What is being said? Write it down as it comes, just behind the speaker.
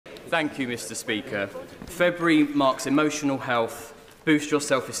Thank you, Mr. Speaker. February marks Emotional Health, Boost Your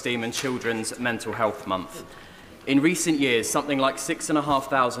Self-Esteem and Children's Mental Health Month. In recent years, something like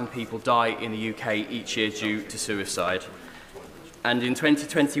 6,500 people die in the UK each year due to suicide. And in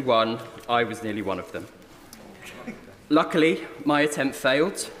 2021, I was nearly one of them. Luckily, my attempt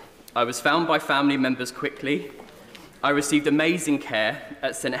failed. I was found by family members quickly. I received amazing care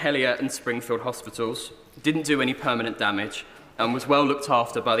at St Helier and Springfield hospitals, didn't do any permanent damage, and was well looked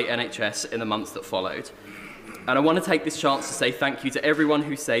after by the NHS in the months that followed. And I want to take this chance to say thank you to everyone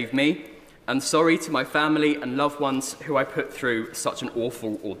who saved me, and sorry to my family and loved ones who I put through such an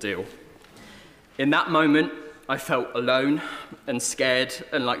awful ordeal. In that moment, I felt alone and scared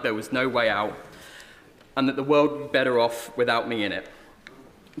and like there was no way out, and that the world would be better off without me in it.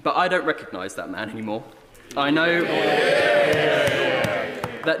 But I don't recognise that man anymore. I know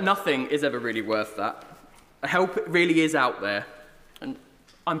that nothing is ever really worth that. Help really is out there, and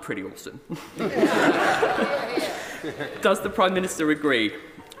I'm pretty awesome. Does the Prime Minister agree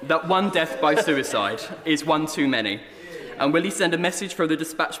that one death by suicide is one too many? And will he send a message from the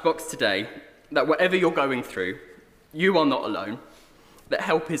dispatch box today that whatever you're going through, you are not alone, that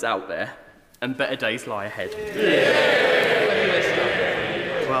help is out there, and better days lie ahead?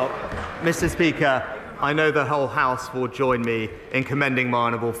 Well, Mr. Speaker, I know the whole House will join me in commending my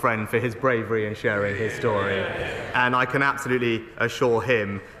honourable friend for his bravery in sharing his story. And I can absolutely assure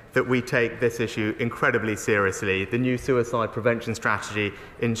him that we take this issue incredibly seriously. The new suicide prevention strategy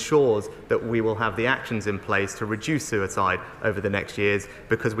ensures that we will have the actions in place to reduce suicide over the next years,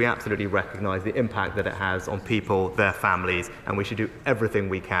 because we absolutely recognise the impact that it has on people, their families, and we should do everything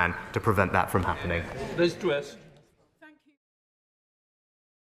we can to prevent that from happening. Liz Truss.